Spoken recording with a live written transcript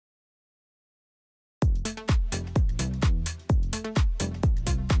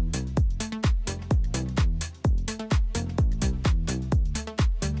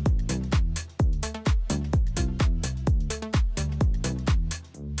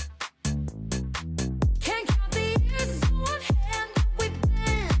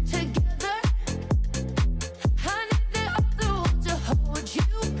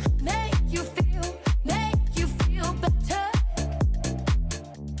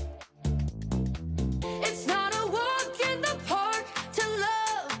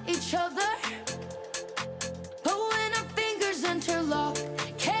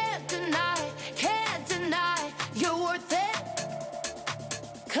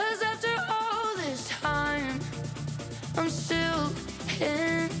I'm still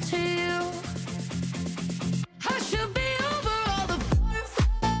into you. I should be over all the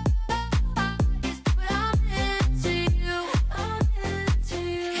butterflies, but I'm into you. I'm into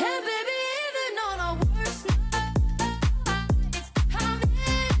you. And baby, even on our worst nights, I'm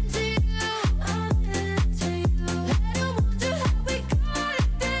into you. I'm into you. Let 'em wonder how we got it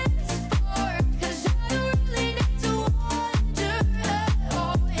this far, 'cause I don't really need to wonder at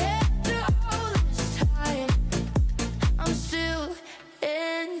all. Yeah, after all this time, I'm still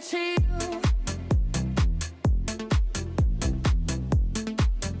into you.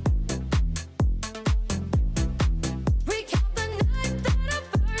 Recount the night that I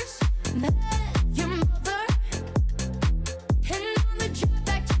first met your mother, and on the drive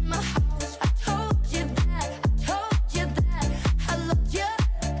back to my house, I told you that I loved you.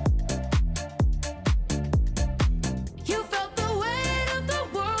 You felt the weight of the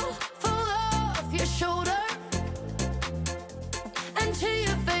world fall off your shoulder, and to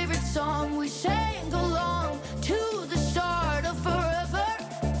your favorite song we sang along to the start of forever.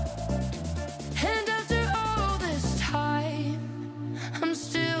 And after all this time, I'm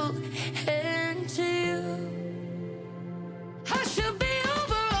still